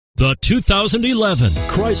The 2011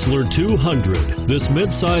 Chrysler 200. This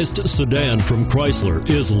mid-sized sedan from Chrysler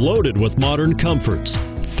is loaded with modern comforts.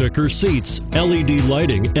 Thicker seats, LED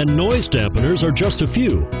lighting, and noise dampeners are just a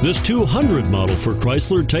few. This 200 model for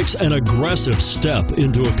Chrysler takes an aggressive step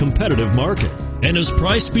into a competitive market and is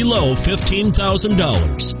priced below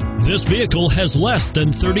 $15,000. This vehicle has less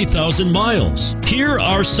than 30,000 miles. Here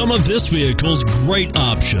are some of this vehicle's great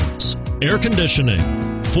options: air conditioning,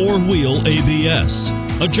 4-wheel ABS,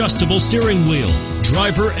 adjustable steering wheel,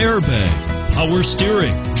 driver airbag, power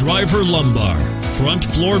steering, driver lumbar, front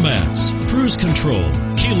floor mats, cruise control,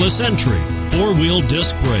 keyless entry, 4-wheel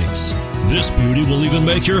disc brakes. This beauty will even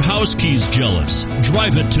make your house keys jealous.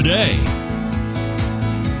 Drive it today.